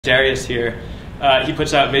Darius here. He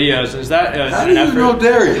puts out videos. Is that how do you know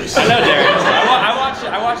Darius? I know Darius.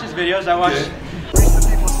 I watch his videos. I watch. Recent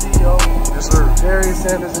People CEO. Yes, sir. Darius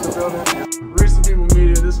Sanders in the building. Recent People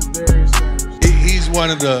Media. This is Darius Sanders. He's one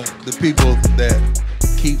of the people that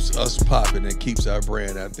keeps us popping and keeps our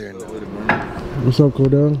brand out there. What's up,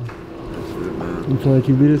 Cordell? You playing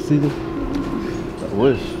QB this season? I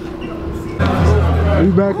wish. We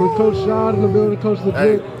back with Coach Shad in the building, Coach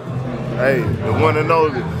Legit. Hey, the one and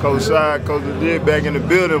only Coach Shad, Coach Legit back in the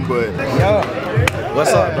building, but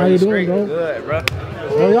What's up, bro? How you doing, bro? Good, bro.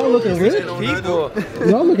 Oh, y'all looking rich? People.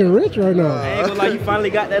 Y'all looking rich right now. I ain't gonna lie, you finally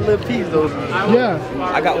got that little piece, though. Yeah.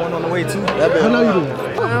 I got one on the way, too. I know you do.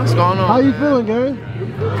 What's going on? How you feeling, gang?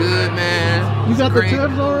 Good, man. You got Great. the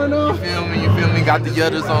Timbs on right now? You feel me? Got the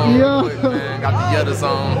Yutters on. Yeah. Quick, man. Got the Yutters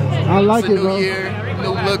on. I like it's a it, new bro. year,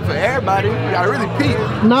 new look for everybody. I really peep.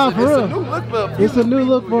 Nah, for real. It's a new look for a few It's a new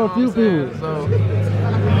look for a few people. So,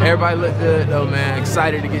 everybody look good, though, man.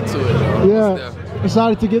 Excited to get to it, though. Yeah.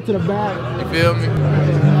 Excited to get to the bag. You feel me?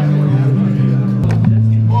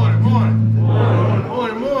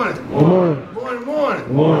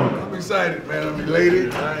 Morning. I'm excited, man. I'm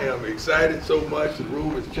elated. I am excited so much. The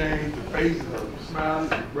room has changed. The faces are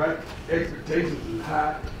smiling, bright. Expectations is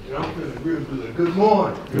high. And I'm feeling real good. Good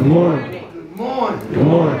morning. Good morning. Good morning. Good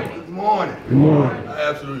morning. Good morning. Good morning. I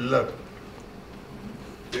absolutely love it.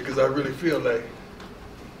 Because I really feel like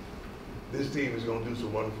this team is going to do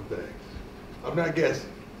some wonderful things. I'm not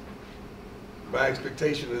guessing. My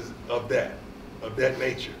expectation is of that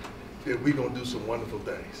nature, that we're going to do some wonderful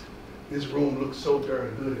things. This room looks so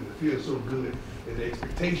darn good and it feels so good, and the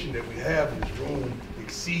expectation that we have in this room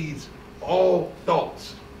exceeds all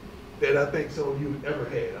thoughts that I think some of you have ever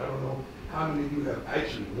had. I don't know how many of you have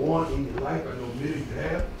actually won in your life. I know many of you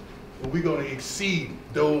have, but we're going to exceed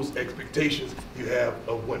those expectations you have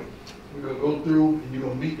of winning. We're going to go through and you're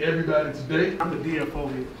going to meet everybody today. I'm the DFO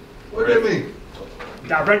here. What does that mean?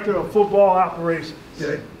 Director of Football Operations.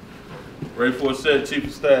 Okay. ready for a set, Chief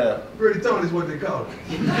of Staff. Pretty Tony's what they call it.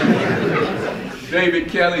 David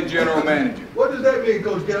Kelly, General Manager. What does that mean,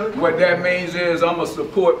 Coach Kelly? What that means is I'm a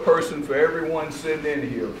support person for everyone sitting in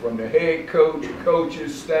here, from the head coach,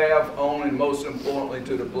 coaches, staff, on, and most importantly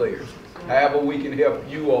to the players. However we can help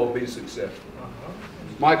you all be successful.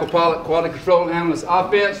 Michael Pollock, Quality Control Analyst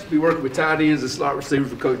Offense. Be working with tight ends and slot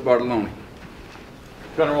receivers for Coach Bartolone.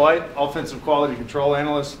 Gunnar White, Offensive Quality Control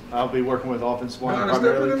Analyst. I'll be working with Offensive Line Step in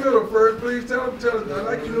primarily. the middle first, please. Tell them, I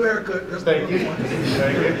like your new haircut. That's Thank you.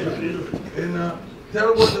 Thank you. And tell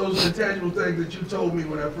them what those intangible things that you told me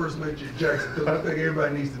when I first met you at Jackson, because I think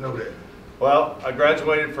everybody needs to know that. Well, I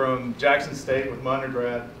graduated from Jackson State with my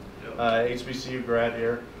undergrad, HBCU grad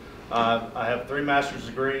here. I have 3 master's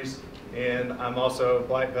degrees, and I'm also a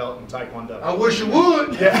black belt in Taekwondo. I wish you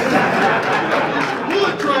would. Yeah. I wish you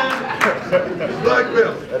would try. Black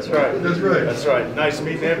belt. That's right. That's right. That's right. Nice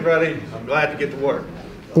meeting everybody. I'm glad to get to work.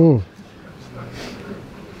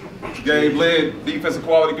 Gabe Lynn, Defensive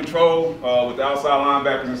Quality Control with the outside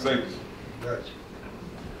linebackers and safeties. Gotcha.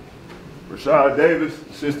 Rashad Davis,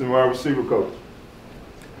 Assistant Wide Receiver Coach.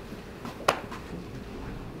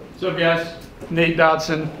 What's up, guys? Nate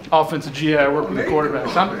Dodson, Offensive GA. I work with the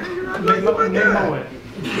quarterbacks.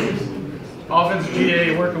 Offensive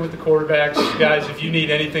GA, working with the quarterbacks. Guys, if you need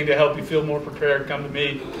anything to help you feel more prepared, come to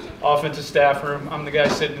me. Offensive staff room. I'm the guy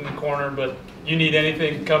sitting in the corner, but you need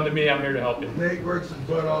anything, come to me. I'm here to help you. Nate works his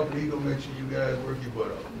butt off, and he's going to make sure you guys work your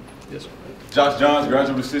butt off. Yes, sir. Josh Johns,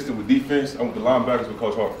 Graduate Assistant with Defense. I'm with the linebackers with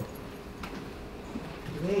Coach Harper.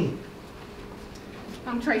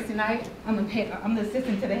 I'm Tracy Knight. I'm the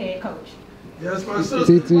assistant to the head coach. Yeah, that's my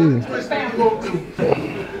sister.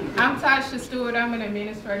 I'm Tasha Stewart. I'm an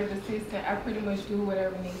administrative assistant. I pretty much do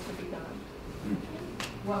whatever needs to be done.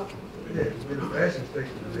 Welcome. Yeah, it's been a fashion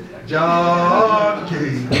station.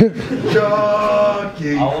 Jockey.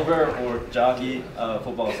 Oliver or Jockey,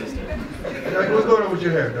 football assistant. Jockey, what's going on with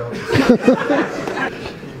your hair, dog?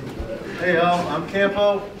 Hey y'all, I'm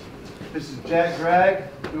Campo. This is Jack Drag.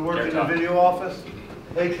 We work in the video office,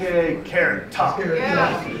 aka Carrot Top.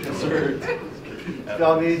 Yes, sir. If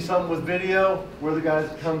y'all need something with video, we're the guys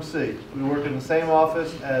to come see. We work in the same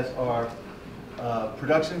office as our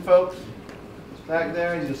production folks. Back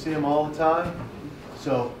there, you'll see them all the time.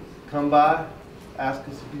 So come by, ask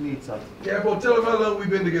us if you need something. Campo, tell them how long we've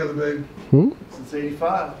been together, baby. Since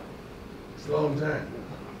 '85. It's a long time.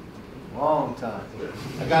 Long time.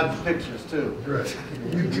 I got the pictures too. Right.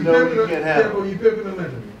 You know you can't have Campo, you pimping the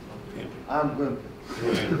living. I'm good.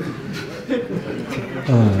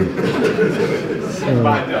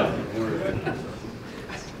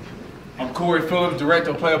 I'm Corey Phillips,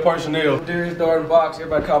 Director of Player Personnel. Darius Darden Box.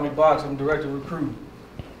 Everybody call me Box. I'm Director of Recruit.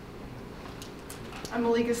 I'm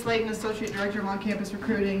Malika Slayton, Associate Director of On-Campus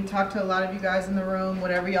Recruiting. Talk to a lot of you guys in the room.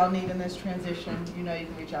 Whatever y'all need in this transition, you know you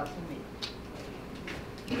can reach out to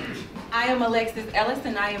me. I am Alexis Ellis,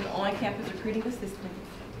 and I am On-Campus Recruiting Assistant.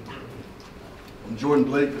 I'm Jordan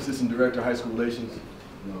Blake, Assistant Director, High School Relations.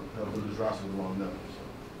 You know, help with this roster along now. So,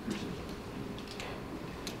 appreciate it.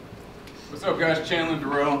 What's up, guys? Chandler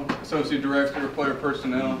Durrell, Associate Director of Player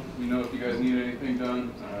Personnel. You know, if you guys need anything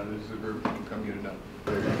done, this is a group you can come get it done.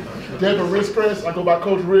 Devin Riscrest, I go by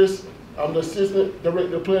Coach Risk. I'm the Assistant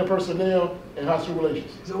Director of Player Personnel and High School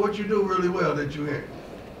Relations. So what you do really well that you in?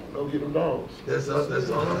 Go get them dogs. That's all I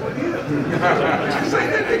want to hear. You say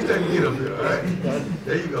that next time you get up here, all right?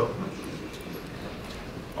 There you go.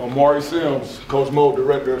 I'm Maury Sims, Coach Mo,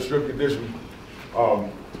 Director of Strength Conditioning.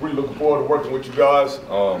 Really looking forward to working with you guys.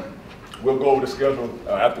 We'll go over the schedule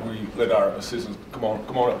after we let our assistants come on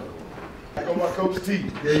up. I go by Coach T.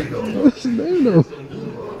 There you go.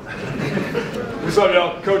 What's up,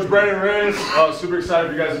 y'all? Coach Brandon Reyes. Super excited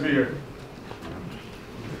for you guys to be here.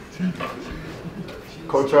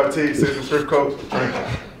 Coach RT, Assistant Strength Coach.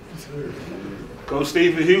 Coach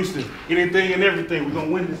Stephen Houston. Anything and everything. We're going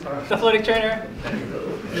to win this time. Athletic trainer.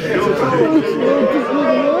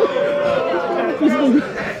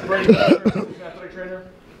 Athletic trainer.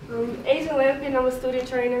 Asian Lampion, I'm a student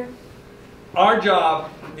trainer. Our job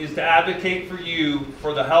is to advocate for you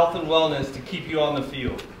for the health and wellness to keep you on the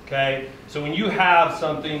field, okay? So when you have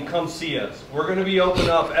something, come see us. We're going to be open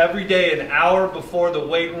up every day an hour before the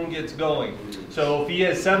weight room gets going. So if he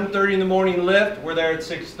has 7:30 in the morning lift, we're there at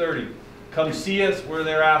 6:30. Come see us, we're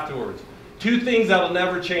there afterwards. Two things that will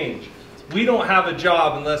never change. We don't have a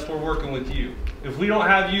job unless we're working with you. If we don't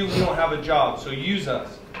have you, we don't have a job. So use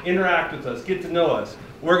us, interact with us, get to know us.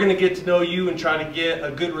 We're going to get to know you and try to get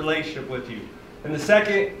a good relationship with you. And the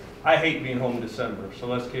second, I hate being home in December, so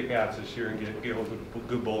let's kick ass this year and get a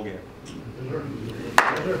good bowl game.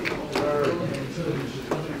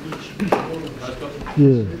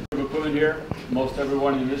 Yeah. We're putting here. Most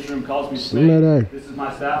everyone in this room calls me Slade. This is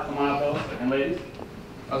my staff. Come on out, fellas and ladies.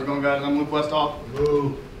 How's it going, guys? I'm Luke Westall.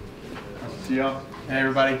 Hello. Nice to see y'all. Hey,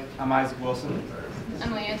 everybody. I'm Isaac Wilson.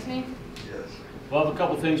 Emily Anthony. We'll have a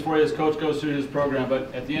couple things for you as Coach goes through his program,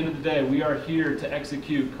 but at the end of the day, we are here to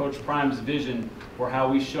execute Coach Prime's vision for how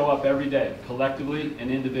we show up every day, collectively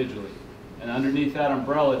and individually. And underneath that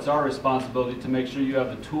umbrella, it's our responsibility to make sure you have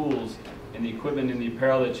the tools and the equipment and the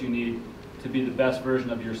apparel that you need to be the best version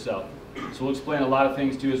of yourself. So we'll explain a lot of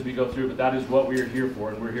things to you as we go through, but that is what we are here for,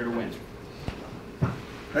 and we're here to win.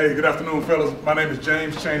 Hey, good afternoon, fellas. My name is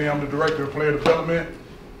James Chaney. I'm the Director of Player Development.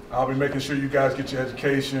 I'll be making sure you guys get your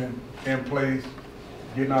education in place,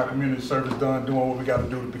 getting our community service done, doing what we got to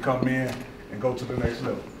do to become men and go to the next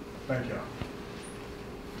level. Thank y'all.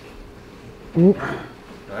 All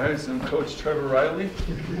right, so I'm Coach Trevor Riley.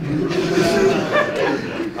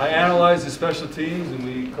 I analyze the special teams and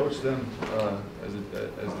we coach them as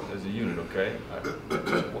a unit, okay?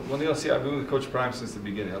 One thing I'll say, I've been with Coach Prime since the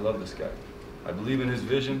beginning. I love this guy. I believe in his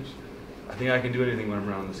vision. I think I can do anything when I'm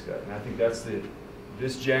around this guy. And I think that's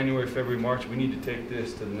this January, February, March, we need to take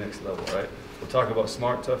this to the next level, right? We'll talk about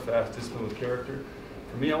smart, tough, fast, discipline with character.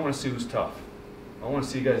 For me, I want to see who's tough. I want to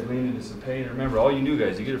see you guys lean into some pain. And remember, all you new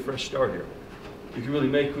guys, you get a fresh start here. You can really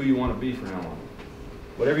make who you want to be from now on.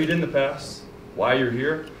 Whatever you did in the past, why you're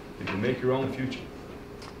here, you can make your own future.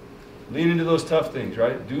 Lean into those tough things,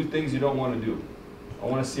 right? Do things you don't want to do. I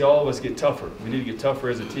want to see all of us get tougher. We need to get tougher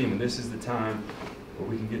as a team, and this is the time where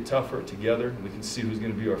we can get tougher together, and we can see who's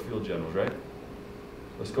going to be our field generals, right?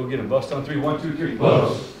 Let's go get them. Bust on three. 1, 2, 3.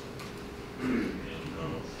 Bust.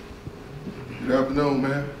 Good afternoon,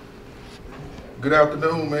 man. Good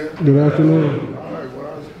afternoon, man. Good afternoon. All right,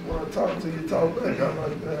 when I talk to you, talk back. I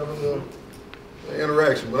like to have a little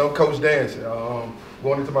interaction. But I'm Coach Dancy.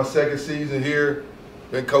 Going into my second season here.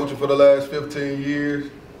 Been coaching for the last 15 years.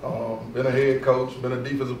 Been a head coach, been a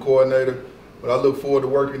defensive coordinator. But I look forward to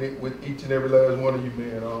working with each and every last one of you,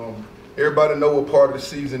 man. Everybody know what part of the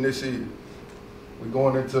season this is. We're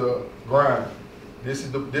going into grind. This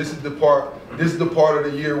is the part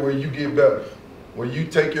of the year where you get better, where you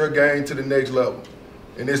take your game to the next level.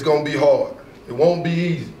 And it's gonna be hard. It won't be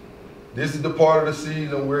easy. This is the part of the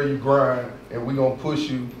season where you grind and we're gonna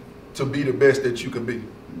push you to be the best that you can be.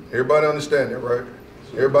 Everybody understand that, right?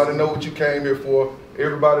 Everybody know what you came here for.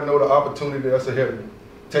 Everybody know the opportunity that's ahead of you.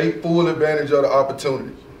 Take full advantage of the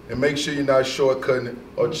opportunity and make sure you're not shortcutting it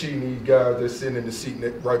or cheating these guys that's sitting in the seat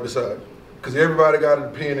right beside you. Because everybody got to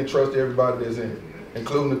depend and trust everybody that's in it,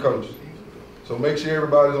 including the coaches. So make sure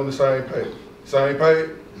everybody's on the same page. Same page?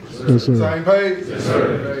 Yes, sir. Same page? Yes,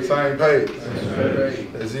 sir. Same page? Yes, sir.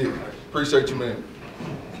 That's it. Appreciate you, man.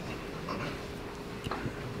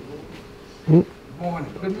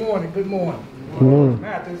 Morning. Good morning. Good morning. Good morning.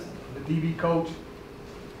 Mathis, the DB coach.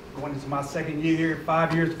 Going into my second year here,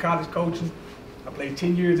 5 years of college coaching. I played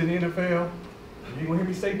 10 years in the NFL. You ain't gonna hear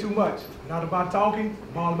me say too much. I'm not about talking,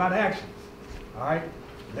 I'm all about action. All right?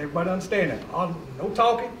 Let everybody understand that. No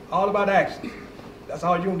talking, all about action. That's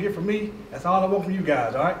all you're gonna get from me. That's all I want from you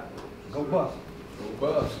guys, all right? Go Bucks. Go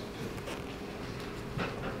Bucks.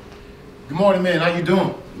 Good morning, man. How you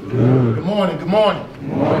doing? Good morning. Good morning. Good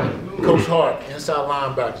morning. Coach Hart, inside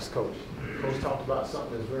linebackers coach. Coach talked about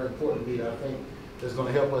something that's very important to me that I think that's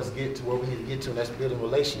going to help us get to where we need to get to, and that's building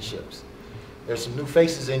relationships. There's some new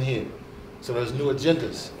faces in here. So there's new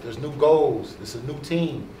agendas. There's new goals. It's a new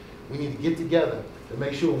team. We need to get together to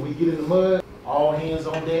make sure when we get in the mud, all hands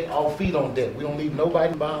on deck, all feet on deck. We don't leave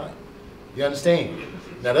nobody behind. You understand?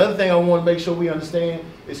 Now, the other thing I want to make sure we understand,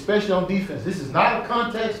 especially on defense, this is not a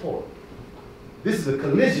contact sport. This is a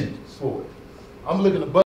collision sport. I'm looking to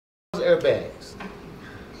bust airbags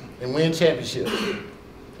and win championships.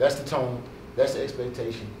 That's the tone. That's the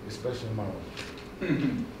expectation, especially in my role.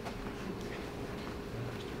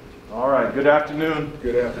 All right, good afternoon.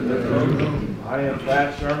 Good afternoon. I am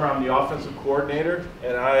Pat Shermer. I'm the offensive coordinator,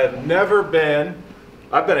 and I have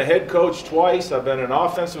I've been a head coach twice. I've been an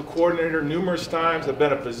offensive coordinator numerous times. I've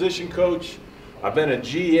been a position coach. I've been a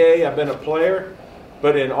GA. I've been a player.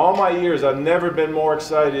 But in all my years, I've never been more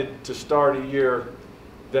excited to start a year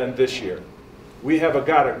than this year. We have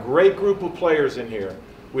got a great group of players in here.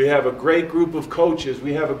 We have a great group of coaches.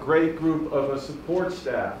 We have a great group of a support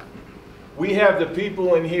staff. We have the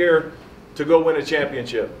people in here to go win a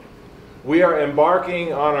championship. We are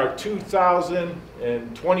embarking on our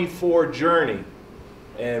 2024 journey,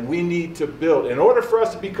 and we need to build. In order for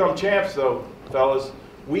us to become champs, though, fellas,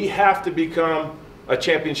 we have to become a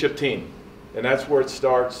championship team, and that's where it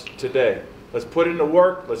starts today. Let's put in the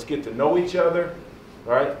work. Let's get to know each other.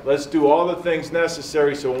 All right, let's do all the things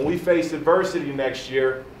necessary so when we face adversity next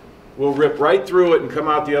year, we'll rip right through it and come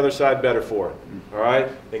out the other side better for it. All right,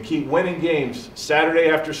 and keep winning games Saturday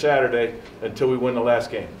after Saturday until we win the last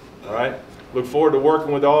game. All right, look forward to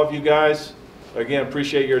working with all of you guys. Again,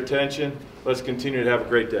 appreciate your attention. Let's continue to have a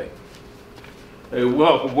great day. Hey,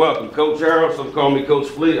 welcome, welcome. Coach Harold, some call me Coach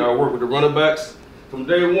Fleet. I work with the running backs. From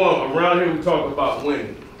day one, around here we talk about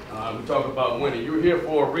winning. We talk about winning. You're here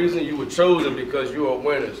for a reason. You were chosen because you are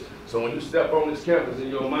winners. So when you step on this campus and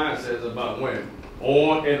your mindset is about winning,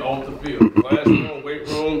 on and off the field. Classroom, weight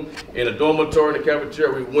room, in a dormitory, in the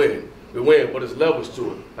cafeteria, we win. We win, but there's levels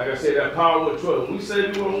to it. Like I said, that power of choice. When we say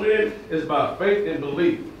we want to win, it's by faith and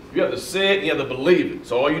belief. You have to say it, and you have to believe it.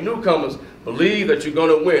 So all you newcomers, believe that you're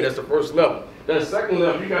going to win. That's the first level. Then the second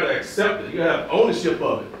level, you got to accept it. You got to have ownership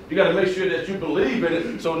of it. You got to make sure that you believe in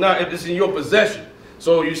it. So now it's in your possession.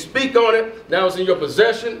 So you speak on it, now it's in your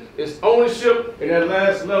possession, it's ownership, and that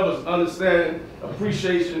last level is understanding,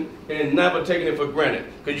 appreciation, and never taking it for granted.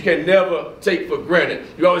 Because you can never take for granted.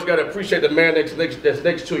 You always got to appreciate the man that's next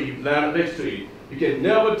to you, lying next to you. You can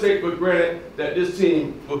never take for granted that this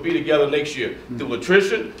team will be together next year. Through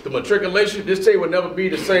attrition, through matriculation, this team will never be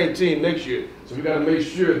the same team next year. So we got to make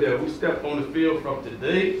sure that we step on the field from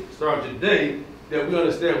today, start today, that we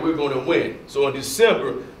understand we're going to win. So in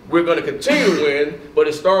December, we're going to continue to win, but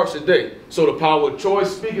it starts today. So the power of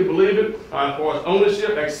choice, speak it, believe it. As far as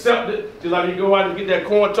ownership, accept it. Just like you go out and get that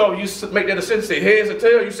corn talk, you make that decision, say heads or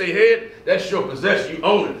tail, you say head, that's your possession, you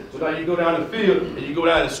own it. So now you go down the field and you go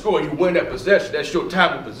down and score, you win that possession, that's your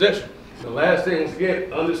type of possession. The last thing is,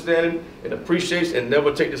 again, understanding and appreciation and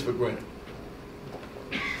never take this for granted.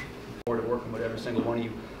 Forward to working with every single one of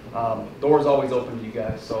you. Doors always open to you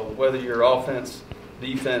guys, so whether you're offense,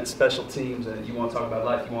 defense, special teams, and you want to talk about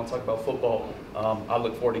life, you want to talk about football, I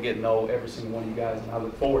look forward to getting to know every single one of you guys, and I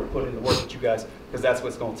look forward to putting in the work with you guys, because that's what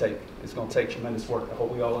it's going to take. It's going to take tremendous work. I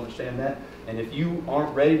hope we all understand that. And if you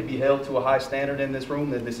aren't ready to be held to a high standard in this room,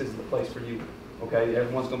 then this isn't the place for you. Okay?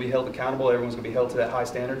 Everyone's going to be held accountable. Everyone's going to be held to that high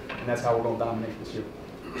standard, and that's how we're going to dominate this year.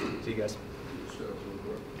 See you guys.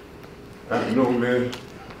 Afternoon, man.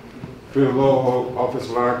 Phil Lowe, offensive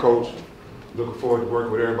line coach. Looking forward to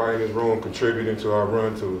working with everybody in this room, contributing to our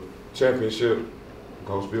run to championship.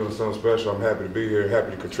 Coach building something special. I'm happy to be here,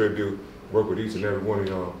 happy to contribute, work with each and every one of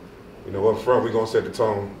y'all. You know, up front, we're going to set the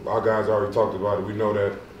tone. Our guys already talked about it. We know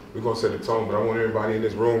that we're going to set the tone, but I want everybody in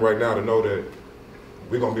this room right now to know that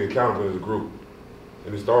we're going to be accountable as a group.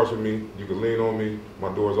 And it starts with me. You can lean on me.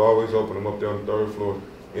 My door's always open. I'm up there on the 3rd floor.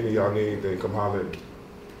 Any of y'all need anything, come holler at me.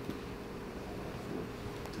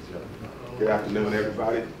 Good afternoon,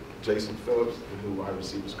 everybody. Jason Phillips, the new wide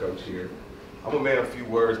receivers coach here. I'm a man of few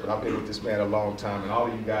words, but I've been with this man a long time, and all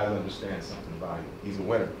of you guys understand something about him. He's a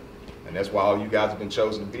winner, and that's why all you guys have been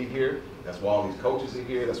chosen to be here. That's why all these coaches are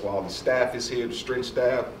here. That's why all the staff is here, the strength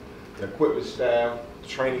staff, the equipment staff, the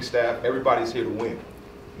training staff. Everybody's here to win.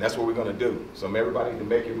 And that's what we're going to do. So everybody need to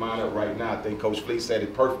make your mind up right now. I think Coach Fleet said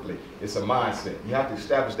it perfectly. It's a mindset. You have to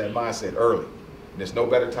establish that mindset early. And there's no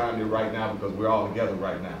better time than right now because we're all together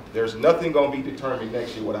right now. There's nothing going to be determined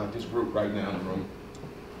next year without this group right now in the room.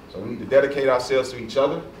 So we need to dedicate ourselves to each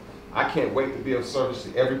other. I can't wait to be of service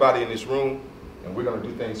to everybody in this room, and we're going to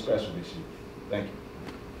do things special this year. Thank you.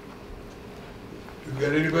 You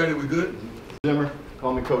got anybody? We good? Zimmer,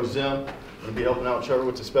 call me Coach Zim. We'll be helping out Trevor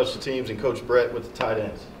with the special teams and Coach Brett with the tight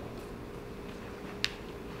ends.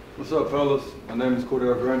 What's up, fellas? My name is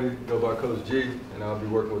Cordell Grundy, go by Coach G, and I'll be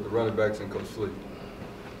working with the running backs and Coach Fleet.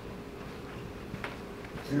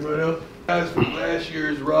 Anybody else? Guys from last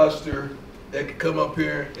year's roster that can come up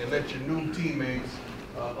here and let your new teammates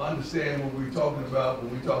understand what we're talking about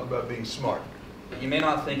when we talk about being smart. You may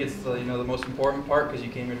not think it's the most important part because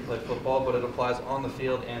you came here to play football, but it applies on the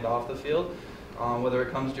field and off the field. Whether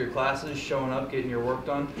it comes to your classes, showing up, getting your work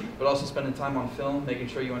done, but also spending time on film, making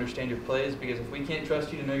sure you understand your plays, because if we can't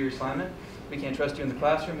trust you to know your assignment, we can't trust you in the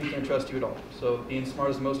classroom, we can't trust you at all. So being smart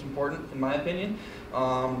is the most important, in my opinion,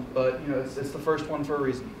 but it's the first one for a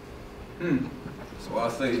reason. So I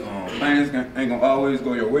say plans ain't gonna always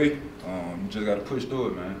go your way. You just gotta push through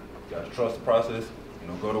it, man. You gotta trust the process,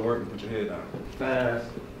 go to work and put your head down. Fast.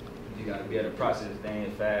 You gotta be able to process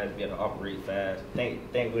things fast, be able to operate fast. Think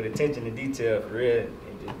with attention to detail for real,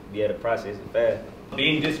 and just be able to process it fast.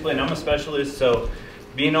 Being disciplined, I'm a specialist, so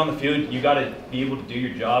being on the field, you gotta be able to do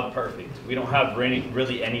your job perfect. We don't have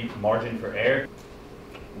really any margin for error.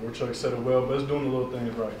 Where Chuck said it well, but it's doing the little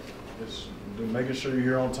things right. It's making sure you're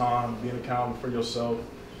here on time, being accountable for yourself,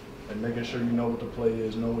 and making sure you know what the play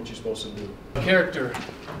is, know what you're supposed to do. Character.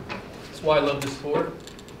 That's why I love this sport.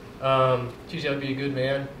 Teaches you how to be a good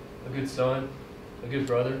man, a good son, a good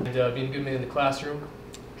brother, and being a good man in the classroom,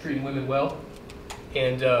 treating women well,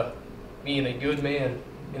 and being a good man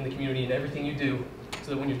in the community in everything you do,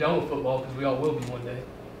 so that when you're done with football, because we all will be one day,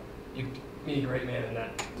 you be a great man in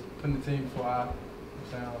that. Putting the team before I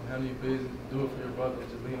handle your business, do it for your brother,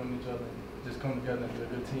 just lean on each other, just come together and be a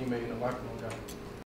good teammate and a locker room guy.